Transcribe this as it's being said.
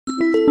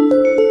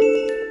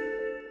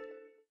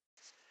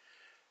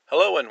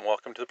Hello and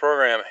welcome to the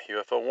program,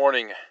 UFO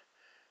Warning.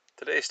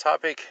 Today's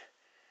topic,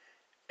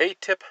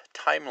 ATIP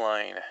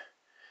Timeline.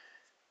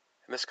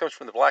 And this comes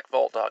from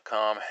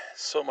theblackvault.com.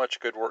 So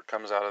much good work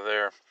comes out of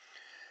there.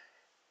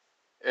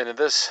 And in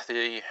this,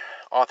 the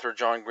author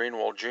John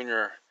Greenwald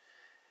Jr.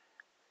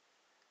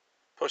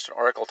 posted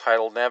an article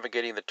titled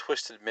Navigating the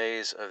Twisted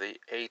Maze of the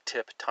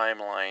ATIP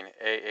Timeline,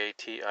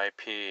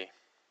 AATIP. And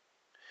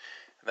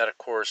that, of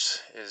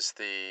course, is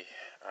the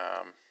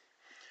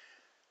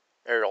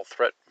aerial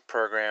threat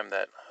program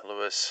that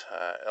Luis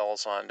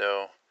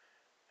Elizondo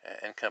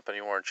and company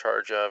were in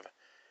charge of.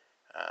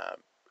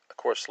 Of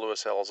course,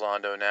 Luis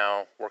Elizondo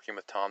now working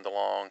with Tom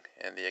DeLonge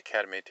and the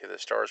Academy to the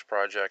Stars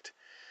project.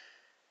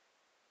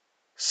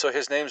 So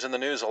his name's in the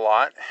news a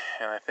lot,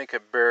 and I think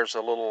it bears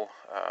a little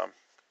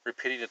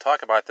repeating to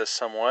talk about this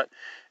somewhat.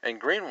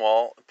 And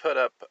Greenwald put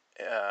up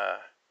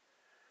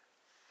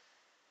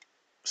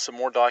some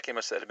more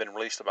documents that have been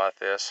released about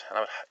this.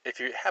 And if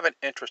you have an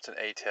interest in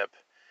ATIP,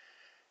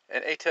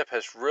 and ATIP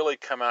has really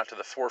come out to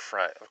the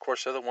forefront. Of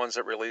course, they're the ones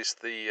that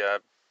released the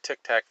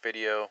Tic Tac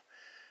video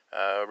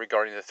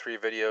regarding the 3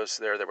 videos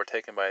there that were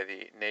taken by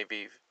the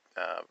Navy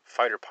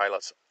fighter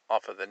pilots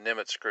off of the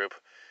Nimitz group.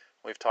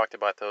 We've talked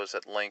about those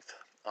at length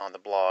on the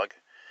blog.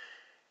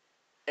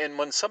 And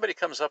when somebody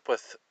comes up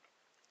with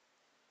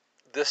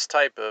this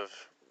type of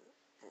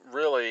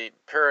really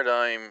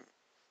paradigm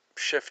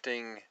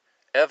shifting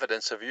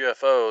evidence of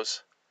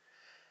UFOs,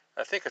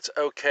 I think it's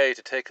okay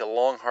to take a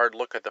long, hard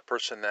look at the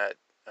person that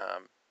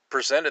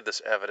presented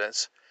this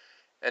evidence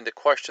and to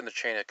question the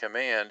chain of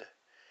command,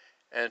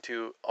 and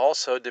to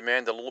also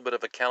demand a little bit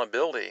of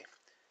accountability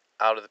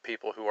out of the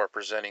people who are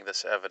presenting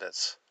this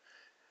evidence,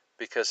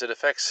 because it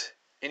affects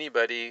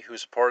anybody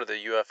who's part of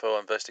the UFO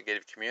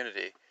investigative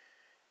community.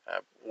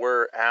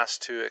 We're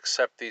asked to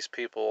accept these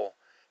people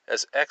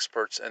as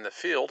experts in the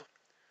field,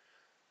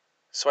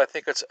 so I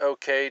think it's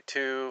okay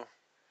to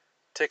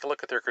take a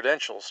look at their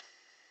credentials.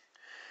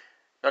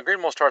 Now,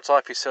 Greenwald starts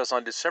off, he says,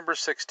 on December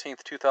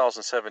 16th,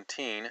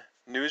 2017,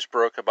 news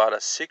broke about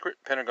a secret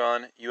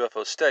Pentagon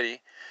UFO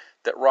study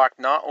that rocked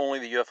not only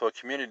the UFO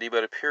community,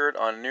 but appeared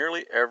on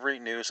nearly every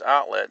news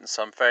outlet in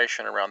some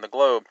fashion around the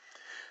globe.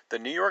 The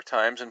New York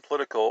Times and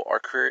Politico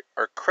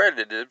are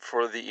credited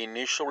for the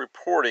initial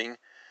reporting,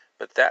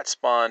 but that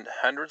spawned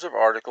hundreds of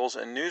articles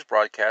and news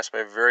broadcasts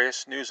by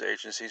various news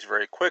agencies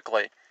very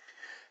quickly.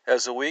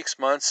 As the weeks,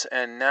 months,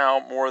 and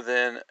now more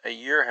than a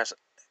year has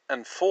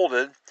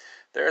unfolded,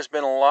 there has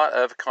been a lot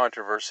of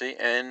controversy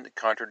and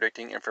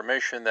contradicting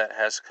information that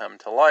has come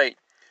to light.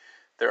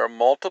 There are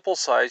multiple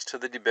sides to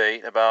the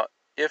debate about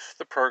if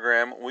the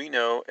program we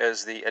know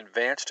as the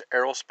Advanced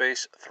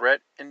Aerospace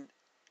Threat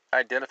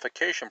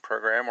Identification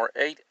Program, or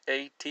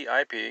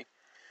AATIP,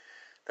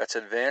 that's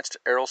Advanced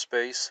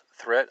Aerospace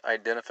Threat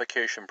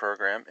Identification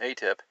Program,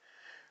 ATIP,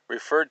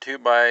 referred to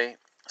by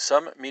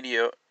some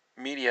media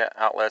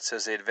outlets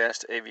as the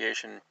Advanced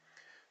Aviation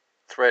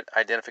Threat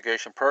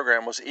Identification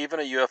Program, was even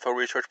a UFO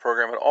research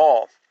program at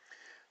all.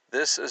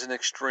 This is an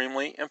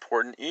extremely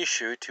important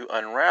issue to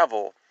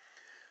unravel,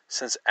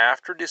 since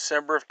after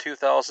December of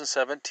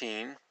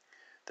 2017,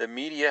 the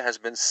media has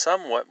been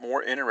somewhat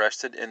more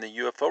interested in the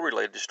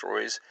UFO-related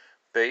stories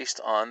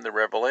based on this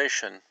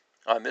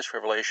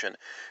revelation.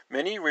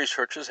 Many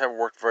researchers have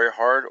worked very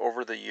hard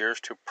over the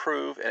years to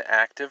prove an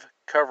active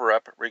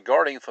cover-up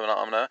regarding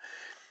phenomena,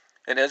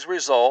 and as a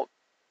result,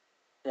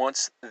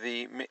 wants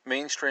the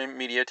mainstream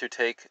media to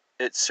take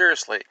it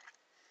seriously.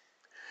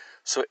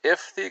 So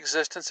if the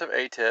existence of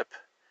ATIP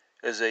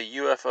as a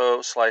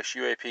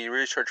UFO/UAP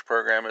research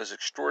program is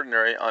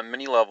extraordinary on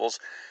many levels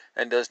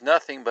and does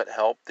nothing but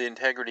help the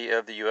integrity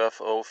of the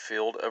UFO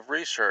field of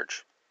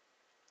research.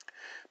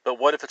 But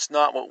what if it's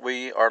not what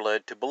we are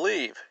led to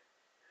believe?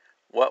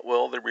 What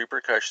will the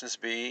repercussions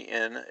be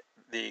in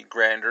the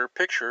grander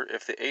picture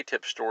if the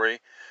ATIP story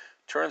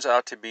turns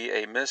out to be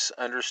a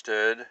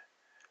misunderstood,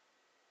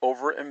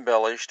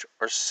 over-embellished,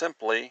 or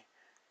simply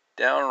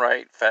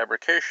downright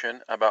fabrication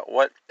about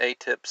what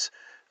ATIP's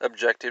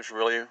objectives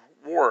really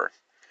were?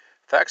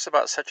 Facts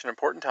about such an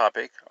important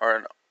topic are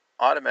an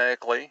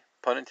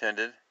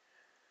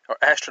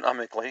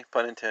astronomically,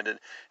 pun intended,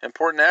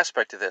 important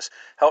aspect of this.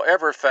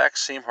 However,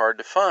 facts seem hard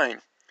to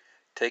find.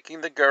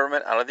 Taking the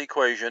government out of the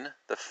equation,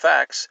 the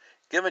facts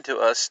given to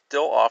us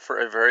still offer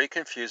a very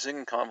confusing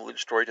and convoluted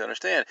story to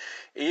understand.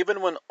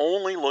 Even when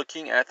only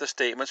looking at the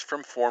statements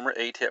from former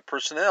ATIP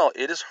personnel,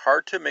 it is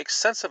hard to make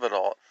sense of it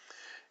all.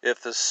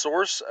 If the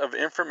source of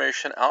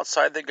information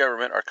outside the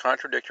government are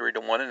contradictory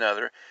to one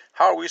another,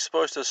 how are we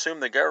supposed to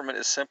assume the government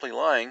is simply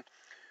lying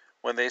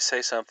when they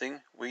say something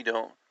we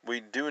do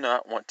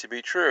not want to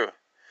be true?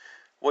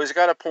 Well, he's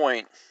got a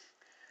point.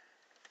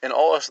 In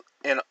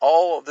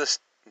all of this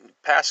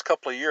past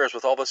couple of years,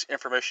 with all this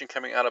information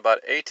coming out about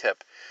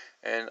ATIP,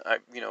 and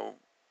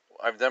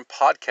I've done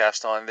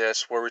podcasts on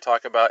this where we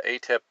talk about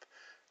ATIP,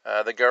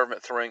 the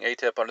government throwing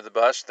ATIP under the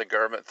bus, the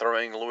government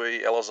throwing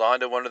Luis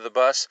Elizondo under the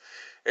bus.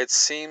 It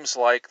seems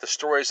like the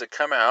stories that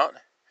come out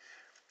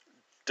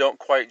don't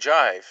quite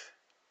jive.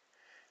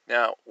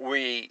 Now,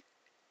 we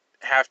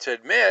have to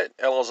admit,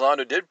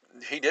 Elizondo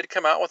did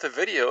come out with the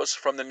videos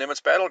from the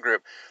Nimitz battle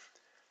group.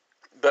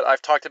 But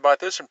I've talked about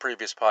this in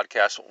previous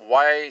podcasts.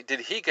 Why did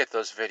he get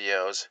those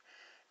videos?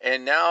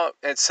 And now,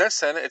 and since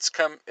then, it's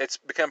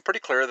become pretty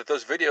clear that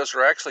those videos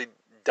are actually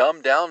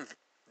dumbed down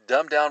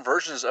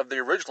versions of the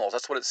originals.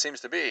 That's what it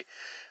seems to be.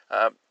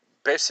 Uh,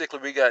 Basically,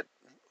 we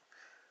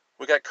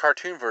got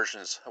cartoon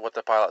versions of what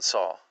the pilot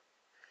saw,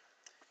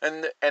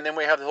 and then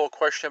we have the whole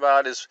question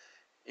about is,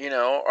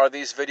 are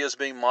these videos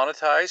being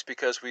monetized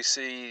because we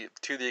see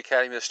To the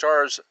Academy of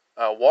Stars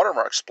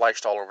watermarks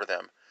splashed all over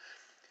them.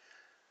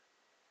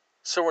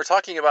 So we're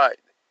talking about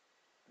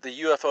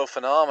the UFO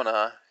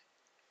phenomena,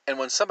 and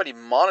when somebody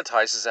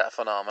monetizes that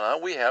phenomena,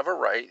 we have a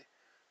right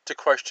to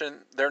question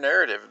their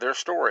narrative, their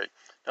story.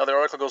 Now the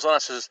article goes on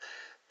and says,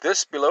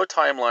 this below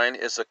timeline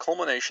is a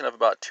culmination of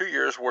about 2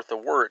 years worth of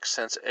work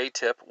since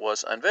ATIP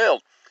was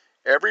unveiled.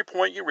 Every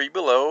point you read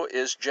below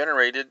is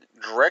generated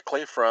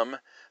directly from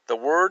the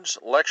words,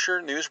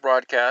 lecture, news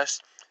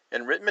broadcast,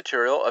 and written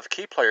material of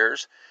key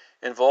players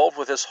involved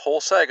with this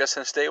whole saga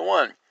since day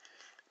one.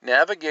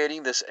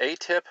 Navigating this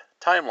ATIP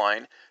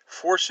timeline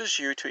forces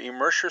you to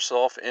immerse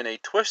yourself in a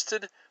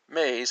twisted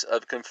maze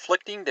of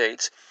conflicting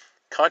dates,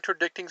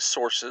 contradicting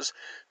sources,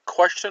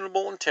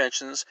 questionable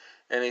intentions,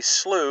 and a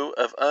slew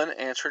of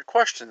unanswered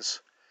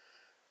questions.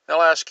 Now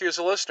I'll ask you as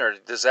a listener,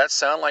 does that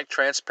sound like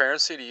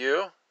transparency to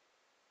you?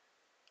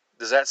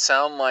 Does that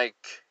sound like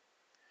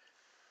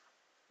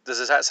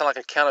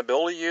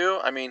accountability to you?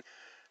 I mean,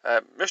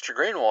 Mr.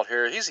 Greenwald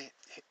here,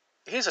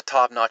 he's a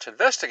top-notch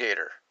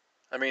investigator.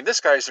 I mean,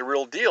 this guy's the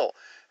real deal.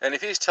 And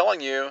if he's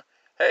telling you,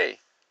 hey,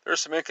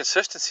 there's some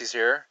inconsistencies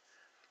here,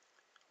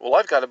 well,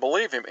 I've got to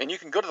believe him. And you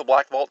can go to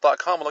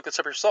theblackvault.com and look this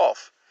up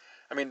yourself.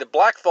 I mean, the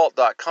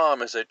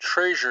blackvault.com is a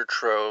treasure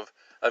trove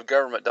of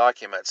government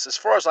documents. As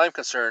far as I'm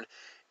concerned,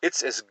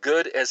 it's as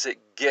good as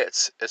it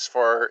gets as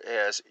far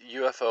as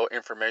UFO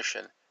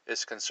information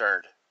is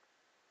concerned.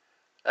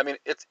 I mean,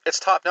 it's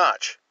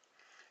top-notch.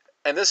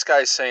 And this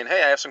guy's saying,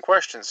 hey, I have some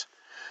questions.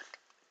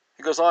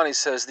 He goes on, he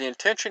says, the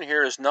intention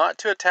here is not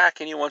to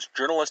attack anyone's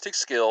journalistic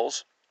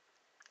skills,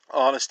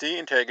 honesty,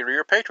 integrity,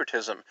 or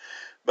patriotism,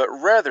 but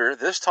rather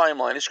this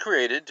timeline is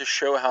created to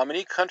show how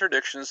many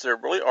contradictions there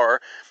really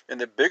are in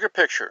the bigger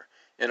picture.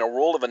 In a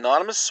world of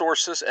anonymous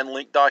sources and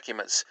leaked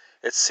documents,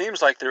 it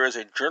seems like there is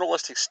a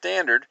journalistic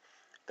standard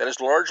that has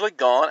largely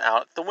gone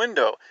out the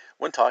window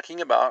when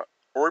talking about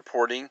or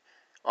reporting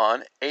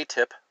on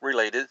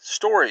ATIP-related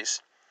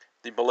stories.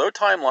 The below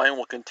timeline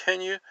will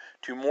continue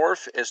to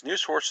morph as new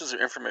sources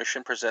of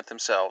information present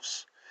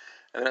themselves.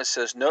 And then it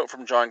says, note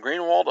from John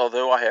Greenwald,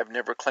 although I have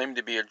never claimed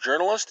to be a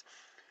journalist,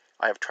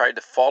 I have tried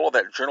to follow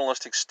that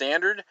journalistic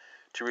standard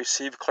to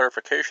receive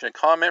clarification and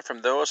comment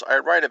from those I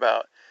write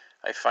about.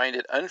 I find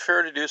it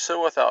unfair to do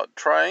so without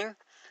trying.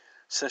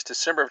 Since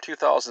December of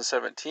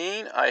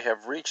 2017, I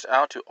have reached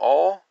out to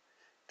all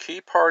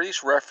key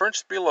parties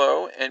referenced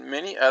below and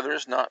many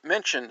others not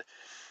mentioned,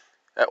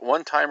 at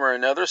one time or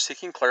another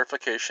seeking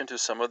clarification to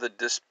some of the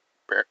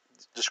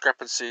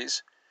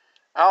discrepancies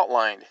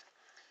outlined.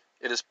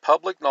 It is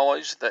public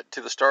knowledge that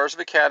To the Stars of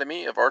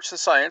Academy of Arts and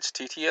Science,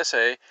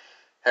 TTSA,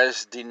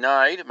 has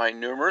denied my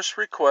numerous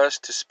requests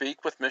to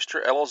speak with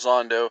Mr.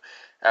 Elizondo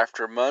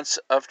after months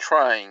of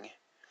trying.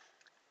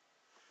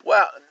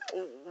 Well,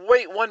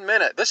 wait 1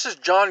 minute. This is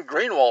John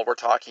Greenwald we're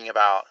talking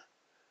about.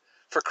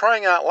 For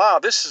crying out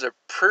loud, this is a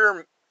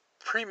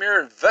premier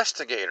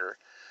investigator.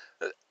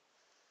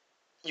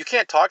 You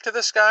can't talk to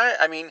this guy?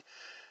 I mean,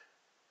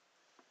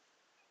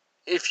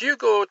 if you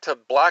go to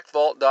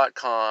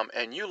blackvault.com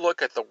and you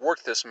look at the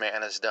work this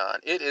man has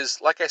done, it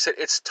is, like I said,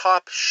 it's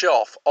top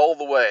shelf all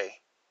the way.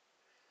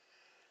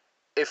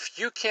 If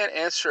you can't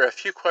answer a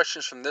few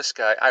questions from this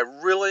guy, I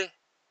really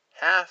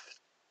have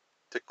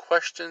to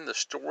question the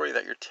story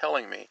that you're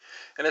telling me.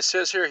 And it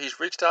says here he's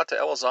reached out to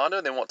Elizondo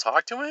and they won't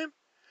talk to him?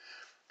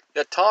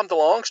 Yet Tom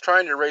DeLonge's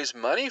trying to raise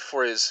money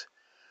for his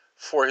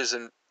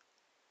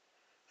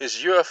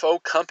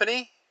UFO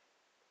company.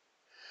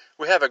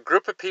 We have a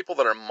group of people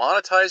that are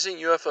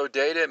monetizing UFO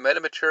data,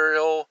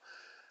 metamaterial,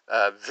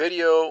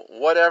 video,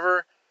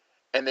 whatever,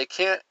 and they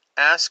can't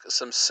ask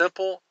some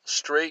simple,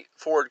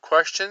 straightforward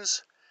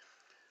questions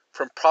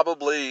from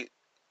probably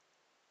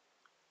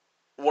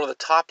one of the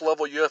top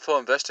level UFO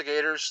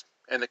investigators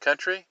in the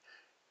country.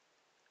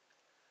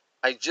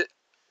 I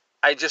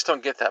just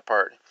don't get that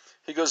part.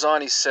 He goes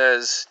on, he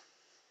says,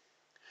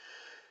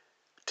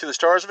 To the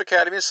Stars of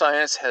Academy of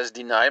Science has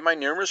denied my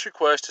numerous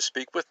requests to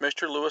speak with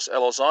Mr. Luis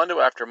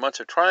Elizondo after months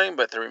of trying,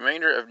 but the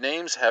remainder of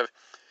names have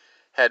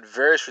had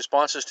various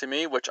responses to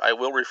me, which I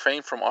will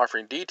refrain from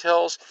offering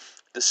details.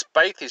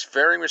 Despite these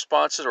varying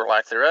responses or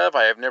lack thereof,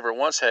 I have never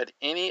once had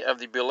any of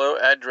the below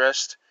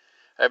addressed.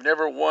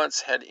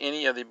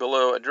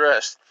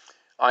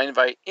 I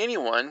invite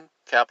anyone,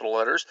 capital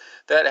letters,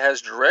 that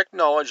has direct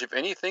knowledge of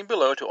anything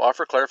below to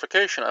offer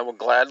clarification. I will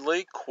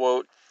gladly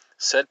quote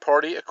said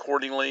party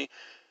accordingly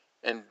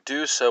and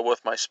do so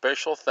with my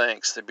special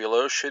thanks. The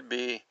below should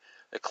be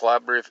a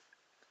collaborative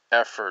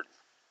effort.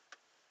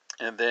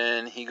 And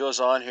then he goes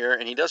on here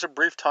and he does a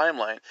brief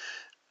timeline.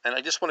 And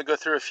I just want to go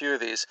through a few of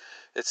these.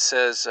 It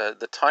says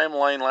the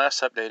timeline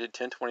last updated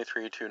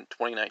 10/23 to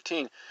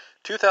 2019.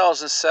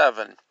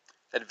 2007,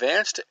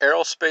 Advanced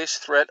Aerospace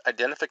Threat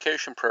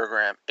Identification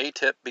Program,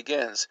 ATIP,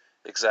 begins.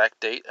 Exact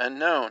date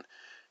unknown.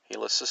 He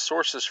lists the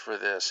sources for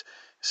this.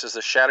 It says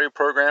the Shadow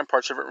program,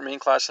 parts of it remain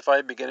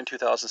classified, began in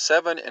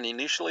 2007, and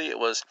initially it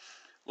was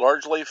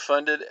largely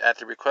funded at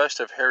the request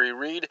of Harry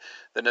Reid,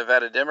 the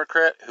Nevada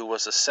Democrat, who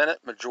was the Senate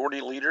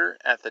Majority Leader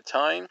at the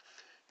time,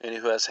 and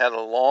who has had a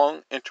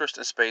long interest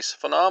in space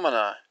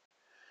phenomena.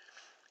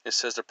 It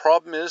says the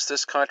problem is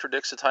this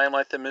contradicts the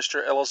timeline that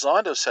Mr.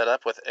 Elizondo set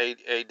up with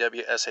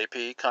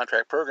AAWSAP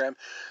contract program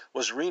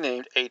was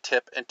renamed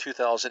ATIP in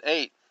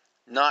 2008,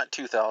 not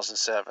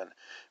 2007.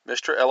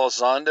 Mr.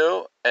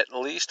 Elizondo, at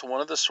least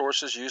one of the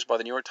sources used by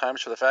the New York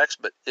Times for the facts,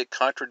 but it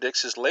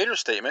contradicts his later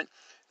statement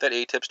that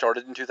ATIP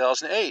started in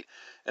 2008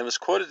 and was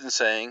quoted in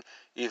saying,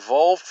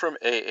 evolved from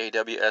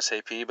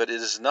AAWSAP, but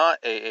it is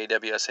not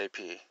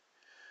AAWSAP.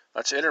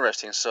 That's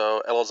interesting.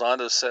 So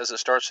Elizondo says it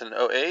starts in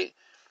 08,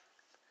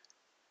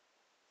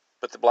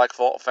 but the Black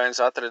Vault finds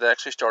out that it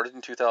actually started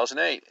in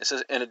 2008. It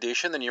says, in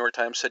addition, the New York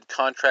Times said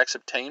contracts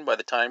obtained by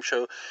the time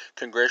show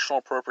congressional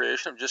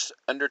appropriation of just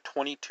under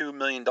 $22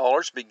 million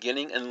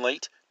beginning in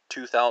late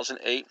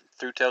 2008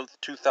 through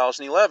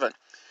 2011.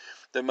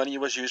 The money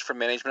was used for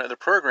management of the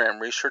program,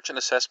 research and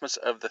assessments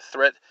of the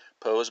threat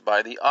posed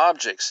by the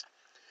objects.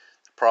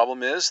 The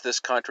problem is this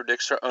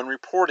contradicts their own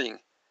reporting.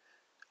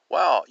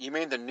 Wow, you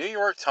mean the New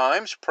York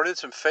Times printed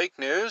some fake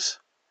news?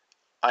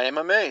 I am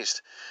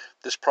amazed.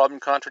 This problem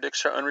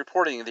contradicts our own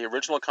reporting. The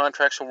original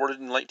contracts awarded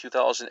in late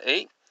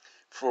 2008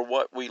 for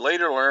what we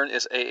later learned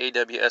is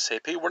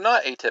AAWSAP were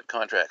not ATIP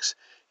contracts.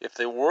 If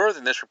they were,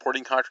 then this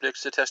reporting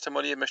contradicts the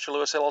testimony of Mr.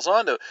 Louis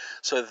Elizondo.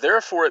 So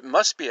therefore, it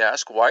must be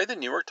asked why the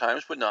New York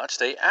Times would not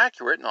stay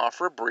accurate and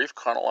offer a brief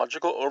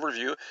chronological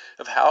overview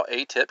of how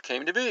ATIP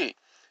came to be.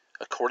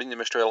 According to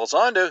Mr.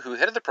 Elizondo, who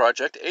headed the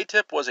project,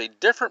 ATIP was a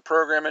different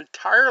program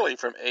entirely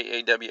from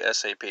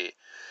AAWSAP.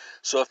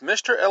 So if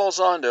Mr.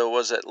 Elizondo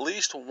was at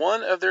least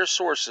one of their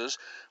sources,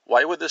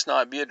 why would this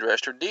not be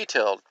addressed or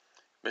detailed?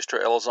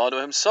 Mr.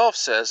 Elizondo himself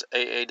says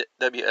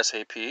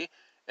AAWSAP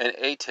and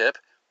ATIP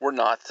were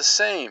not the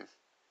same.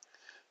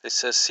 It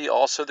says, see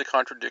also the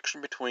contradiction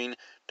between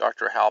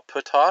Dr. Hal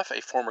Puthoff,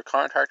 a former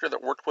contractor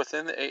that worked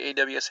within the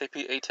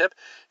AAWSAP ATIP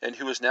and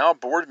who is now a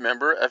board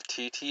member of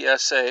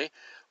TTSA,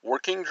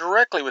 working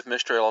directly with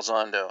Mr.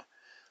 Elizondo.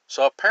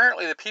 So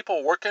apparently the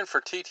people working for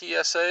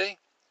TTSA,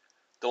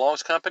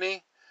 DeLong's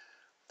company,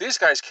 these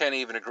guys can't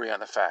even agree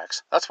on the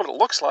facts. That's what it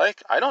looks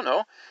like. I don't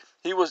know.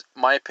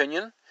 My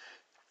opinion,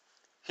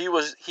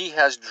 he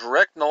has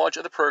direct knowledge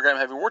of the program,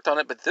 having worked on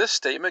it, but this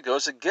statement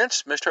goes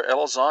against Mr.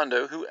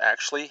 Elizondo, who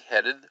actually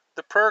headed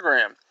the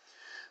program.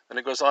 Then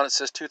it goes on, it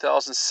says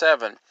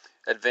 2007,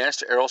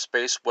 Advanced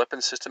Aerospace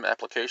Weapon System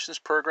Applications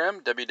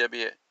Program,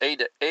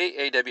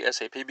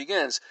 AAWSAP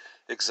begins.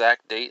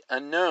 Exact date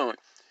unknown.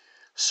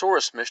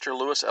 Source, Mr.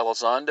 Louis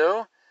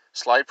Elizondo.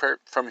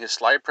 From his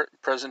slide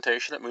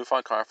presentation at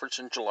MUFON Conference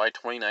in July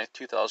 29,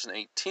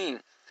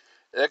 2018.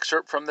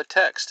 Excerpt from the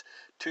text.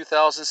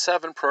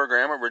 2007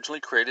 program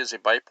originally created as a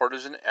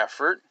bipartisan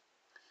effort.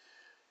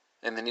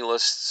 And then he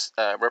lists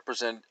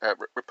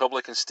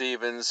Republican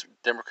Stevens,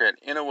 Democrat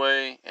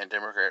Inouye, and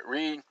Democrat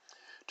Reid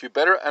to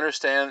better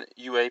understand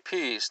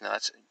UAPs. Now,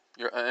 that's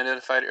your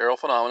unidentified aerial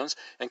phenomena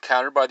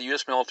encountered by the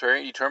U.S. military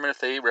and determine if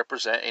they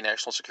represent a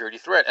national security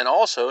threat. And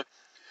also,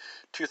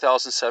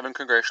 2007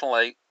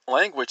 congressional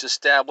language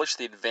established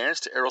the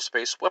Advanced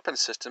Aerospace Weapon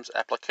Systems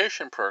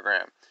Application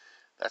Program.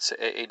 That's the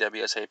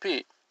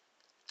AAWSAP.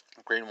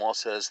 Greenwald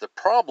says the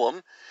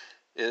problem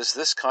is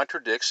this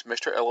contradicts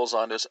Mr.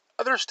 Elizondo's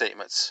other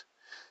statements.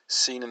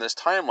 Seen in this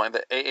timeline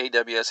that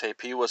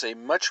AAWSAP was a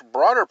much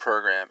broader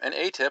program, and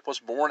ATIP was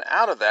born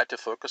out of that to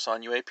focus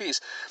on UAPs.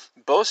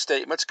 Both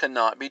statements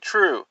cannot be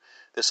true.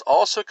 This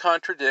also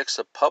contradicts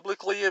the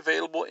publicly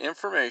available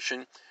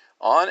information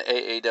on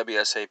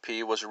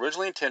AAWSAP was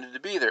originally intended to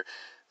be there.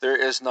 There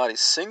is not a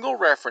single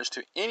reference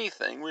to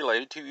anything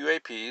related to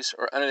UAPs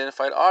or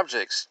unidentified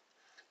objects.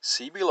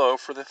 See below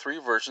for the three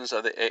versions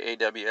of the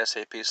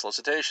AAWSAP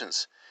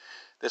solicitations.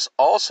 This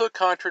also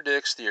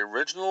contradicts the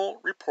original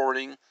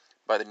reporting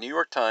by the New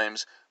York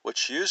Times,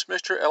 which used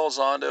Mr.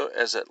 Elizondo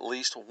as at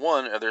least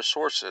one of their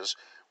sources,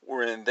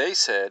 wherein they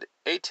said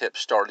ATIP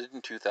started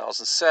in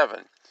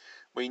 2007.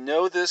 We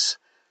know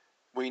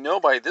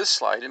by this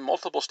slide and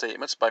multiple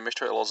statements by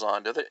Mr.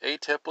 Elizondo that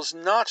ATIP was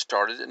not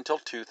started until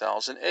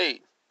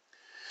 2008.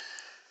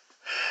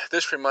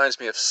 This reminds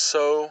me of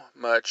so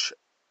much,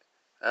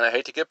 and I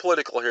hate to get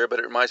political here, but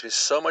it reminds me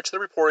so much of the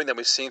reporting that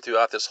we've seen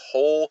throughout this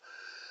whole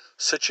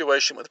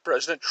situation with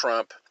President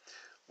Trump,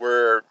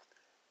 where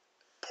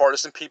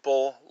partisan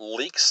people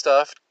leak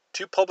stuff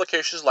to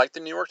publications like the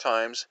New York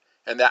Times,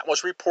 and that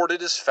was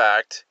reported as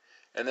fact,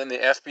 and then the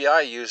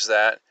FBI used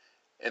that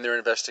in their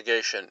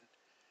investigation.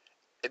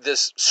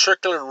 This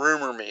circular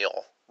rumor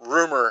mill.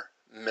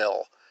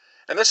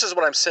 And this is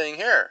what I'm saying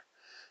here.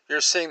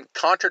 You're seeing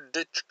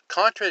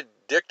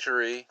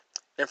contradictory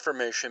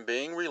information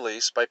being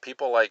released by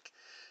people like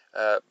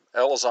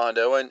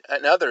Elizondo,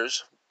 and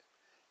others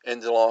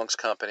in DeLong's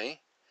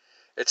company.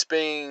 It's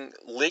being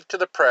leaked to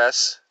the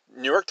press.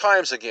 New York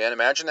Times again,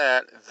 imagine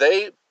that.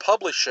 They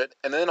publish it,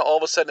 and then all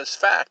of a sudden it's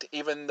fact,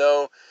 even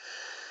though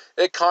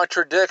it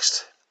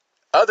contradicts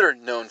other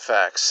known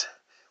facts.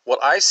 What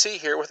I see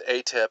here with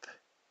ATIP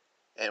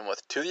and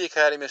with To the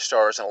Academy of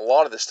Stars and a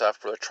lot of this stuff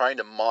where they're trying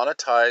to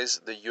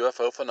monetize the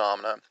UFO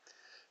phenomena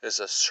is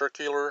a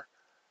circular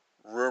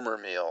rumor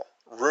mill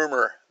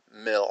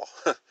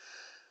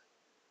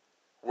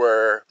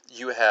where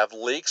you have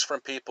leaks from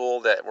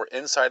people that were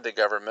inside the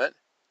government,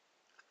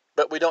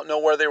 but we don't know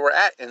where they were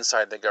at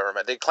inside the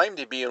government. They claim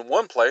to be in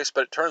one place,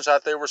 but it turns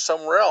out they were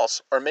somewhere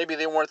else, or maybe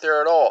they weren't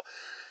there at all.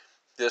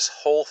 This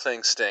whole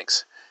thing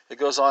stinks. It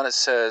goes on, it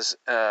says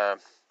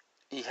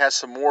he has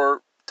some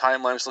more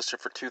timelines listed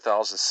for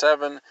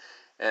 2007,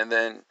 and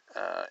then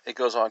it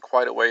goes on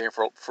quite a way here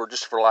for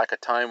just for lack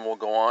of time. We'll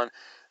go on.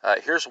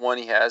 Here's one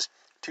he has.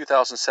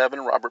 2007,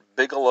 Robert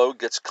Bigelow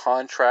gets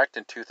contract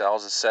in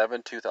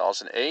 2007,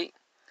 2008.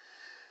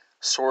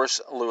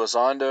 Source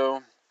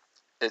Luizondo.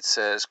 It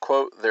says,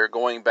 quote, they're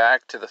going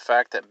back to the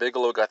fact that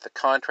Bigelow got the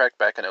contract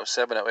back in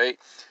 07, 08.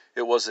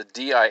 It was the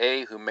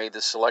DIA who made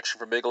the selection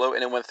for Bigelow,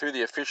 and it went through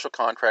the official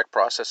contract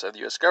process of the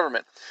U.S.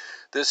 government.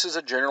 This is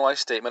a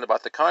generalized statement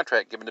about the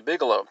contract given to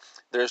Bigelow.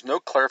 There is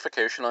no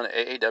clarification on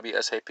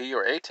AAWSAP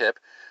or ATIP,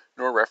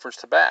 nor reference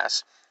to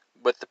BASS.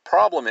 But the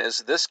problem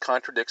is this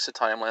contradicts the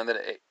timeline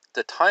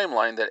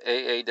that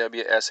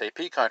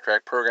AAWSAP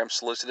contract program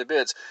solicited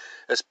bids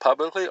as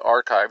publicly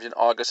archived in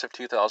August of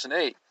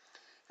 2008.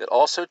 It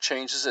also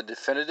changes a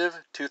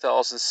definitive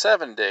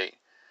 2007 date.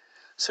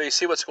 So you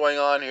see what's going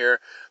on here.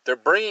 They're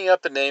bringing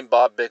up the name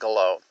Bob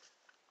Bigelow.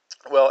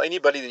 Well,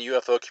 anybody in the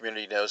UFO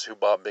community knows who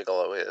Bob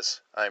Bigelow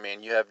is. I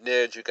mean, you have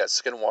NIDS, you've got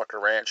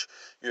Skinwalker Ranch,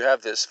 you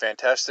have this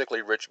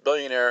fantastically rich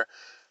billionaire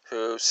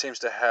who seems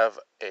to have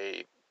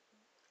an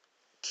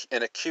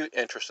acute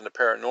interest in the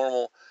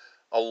paranormal,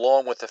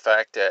 along with the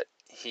fact that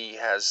he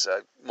has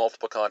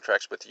multiple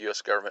contracts with the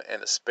U.S. government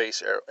and the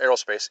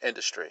aerospace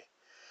industry.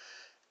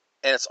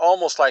 And it's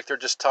almost like they're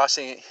just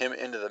tossing him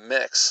into the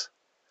mix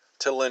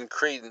to lend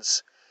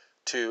credence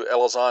to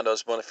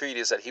Elizondo's bona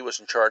fides that he was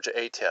in charge of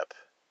ATIP.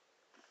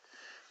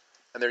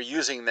 And they're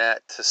using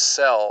that to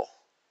sell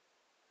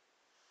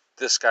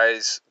this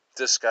guy's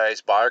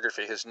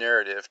biography, his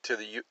narrative, to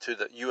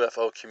the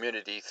UFO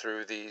community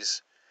through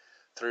these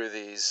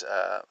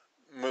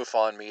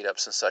MUFON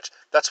meetups and such.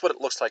 That's what it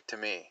looks like to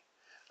me.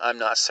 I'm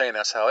not saying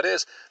that's how it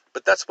is,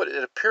 but that's what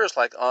it appears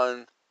like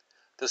on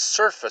the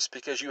surface,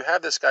 because you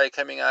have this guy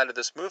coming out of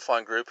this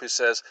MUFON group who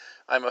says,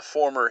 I'm a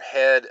former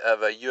head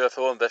of a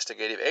UFO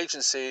investigative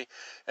agency,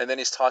 and then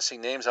he's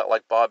tossing names out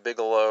like Bob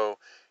Bigelow,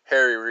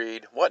 Harry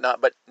Reid, whatnot.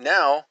 But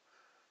now,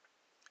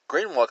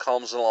 Greenwald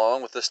comes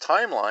along with this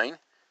timeline,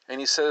 and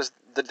he says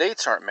the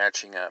dates aren't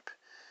matching up.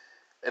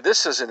 And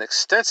this is an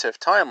extensive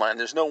timeline.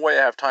 There's no way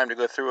I have time to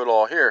go through it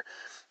all here,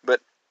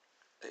 but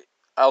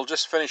I'll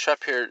just finish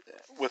up here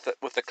with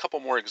a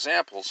couple more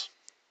examples.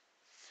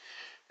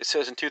 It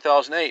says in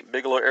 2008,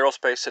 Bigelow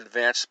Aerospace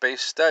Advanced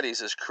Space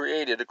Studies is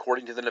created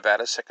according to the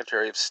Nevada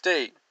Secretary of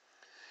State.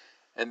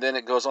 And then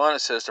it goes on, it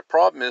says, the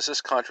problem is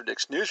this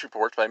contradicts news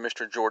reports by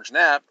Mr. George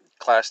Knapp,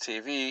 Class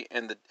TV,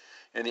 and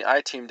the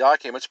I-Team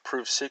documents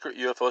prove secret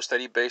UFO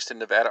study based in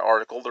Nevada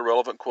article, the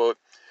relevant quote,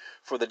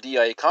 for the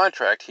DIA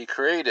contract he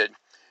created.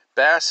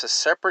 BASS, a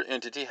separate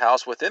entity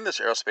housed within this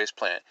aerospace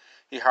plant.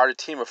 He hired a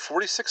team of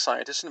 46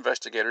 scientists and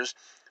investigators,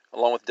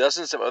 along with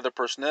dozens of other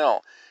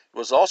personnel. It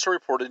was also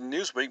reported in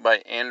Newsweek by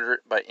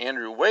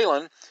Andrew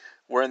Whalen,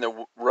 wherein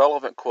the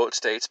relevant quote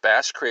states,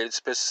 BASS created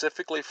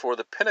specifically for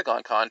the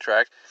Pentagon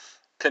contract,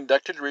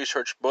 conducted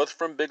research both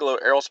from Bigelow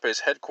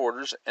Aerospace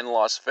headquarters in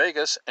Las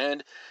Vegas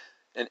and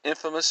an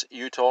infamous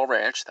Utah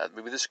ranch, that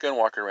would be the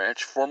Skinwalker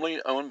Ranch,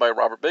 formerly owned by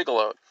Robert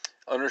Bigelow.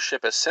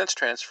 Ownership has since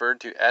transferred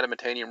to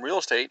Adamantium Real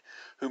Estate,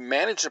 who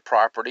managed the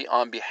property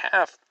on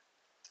behalf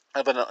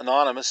of an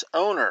anonymous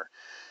owner.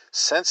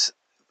 Since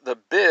the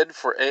bid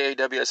for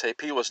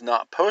AAWSAP was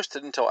not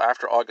posted until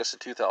after August of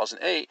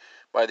 2008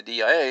 by the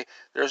DIA,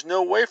 there is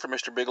no way for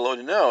Mr. Bigelow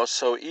to know,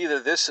 so either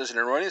this is an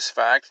erroneous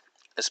fact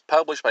as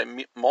published by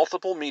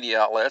multiple media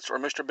outlets, or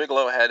Mr.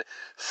 Bigelow had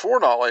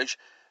foreknowledge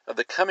of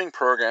the coming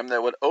program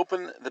that would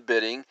open the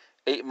bidding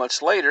 8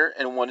 months later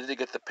and wanted to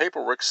get the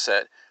paperwork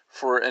set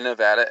for a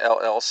Nevada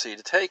LLC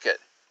to take it.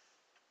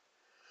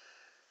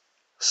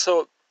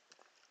 So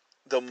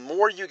the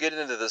more you get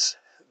into this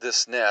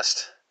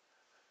nest,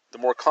 the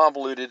more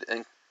convoluted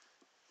and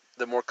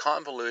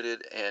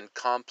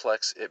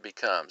complex it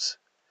becomes.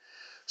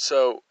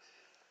 So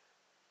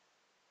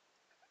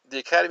the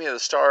Academy of the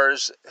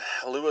Stars,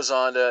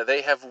 Luizondo,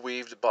 they have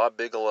weaved Bob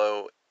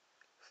Bigelow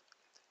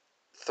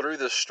through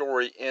the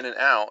story in and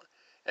out,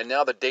 and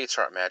now the dates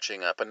aren't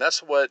matching up. And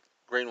that's what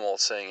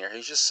Greenwald's saying here.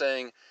 He's just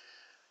saying,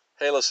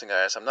 hey, listen,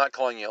 guys, I'm not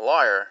calling you a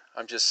liar.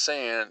 I'm just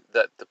saying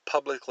that the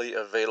publicly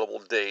available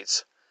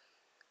dates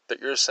that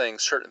you're saying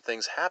certain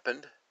things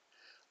happened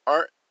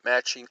aren't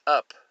matching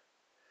up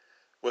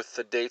with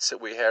the dates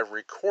that we have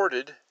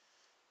recorded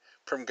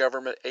from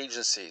government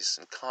agencies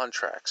and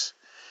contracts.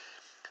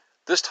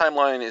 This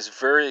timeline is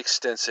very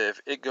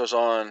extensive. It goes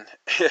on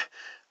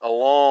a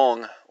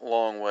long,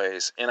 long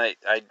ways, and I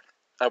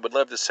would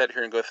love to sit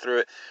here and go through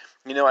it.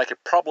 I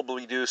could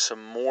probably do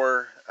some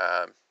more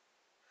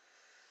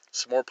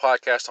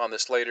podcasts on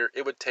this later.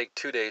 It would take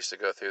 2 days to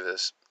go through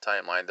this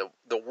timeline.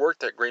 The work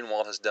that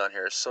Greenwald has done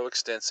here is so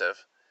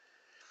extensive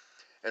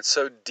and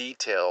so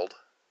detailed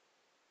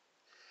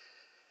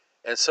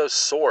and so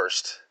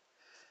sourced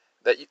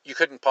that you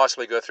couldn't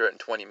possibly go through it in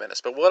 20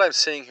 minutes. But what I'm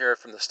seeing here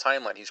from this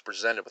timeline he's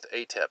presented with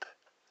ATIP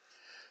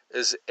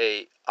is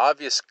a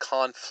obvious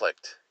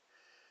conflict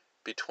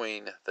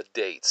between the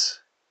dates.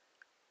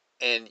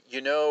 And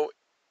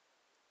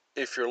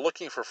if you're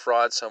looking for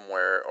fraud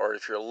somewhere, or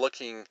if you're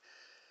looking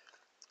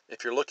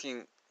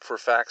for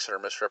facts that are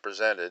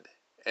misrepresented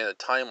in a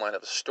timeline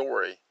of a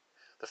story,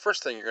 the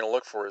first thing you're going to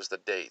look for is the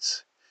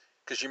dates.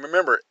 Because you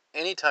remember,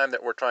 anytime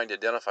that we're trying to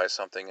identify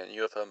something in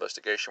UFO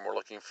investigation, we're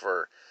looking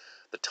for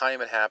the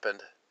time it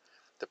happened,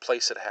 the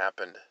place it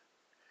happened,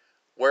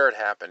 where it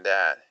happened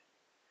at,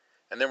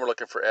 and then we're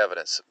looking for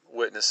evidence,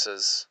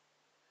 witnesses,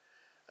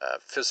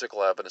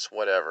 physical evidence,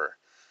 whatever.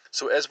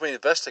 So as we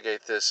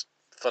investigate this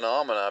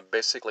phenomena,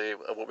 basically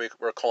what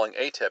we're calling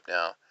ATIP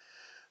now,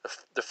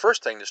 the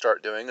first thing to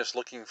start doing is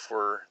looking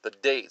for the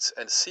dates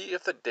and see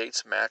if the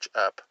dates match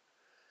up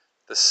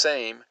the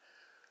same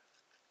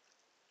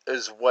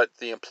as what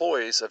the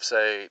employees of,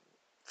 say,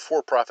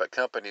 for-profit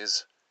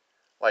companies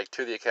like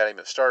To the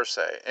Academy of Stars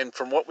say. And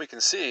from what we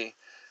can see,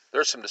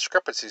 there's some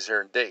discrepancies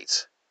here in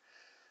dates.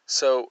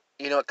 So,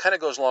 it kind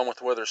of goes along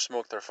with whether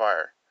smoke there's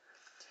fire.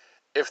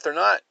 If they're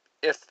not,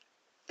 if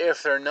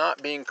they're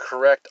not being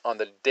correct on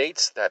the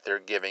dates that they're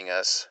giving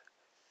us,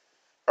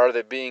 are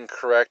they being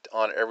correct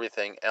on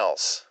everything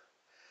else?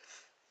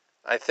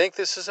 I think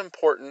this is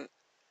important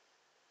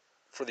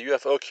for the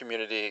UFO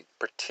community,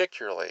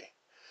 particularly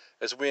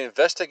as we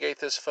investigate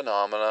this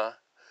phenomena.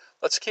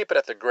 Let's keep it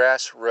at the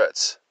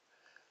grassroots,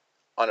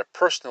 on a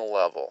personal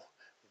level.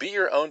 Be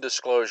your own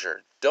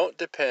disclosure. Don't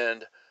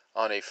depend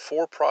on a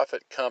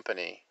for-profit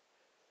company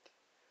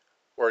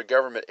or a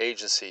government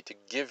agency to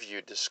give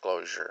you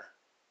disclosure.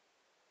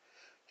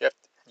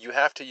 You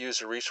have to use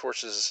the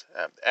resources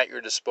at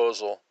your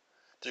disposal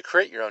to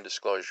create your own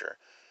disclosure.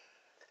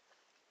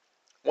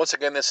 Once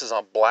again, this is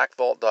on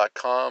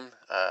blackvault.com.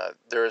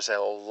 There is a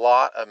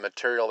lot of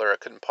material there. I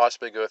couldn't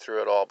possibly go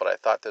through it all, but I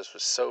thought this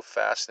was so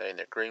fascinating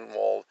that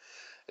Greenwald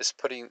is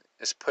putting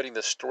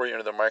the story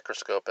under the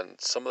microscope, and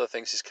some of the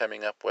things he's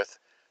coming up with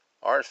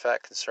are in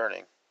fact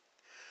concerning.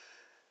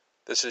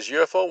 This is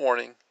UFO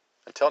Warning.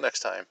 Until next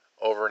time,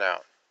 over and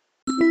out.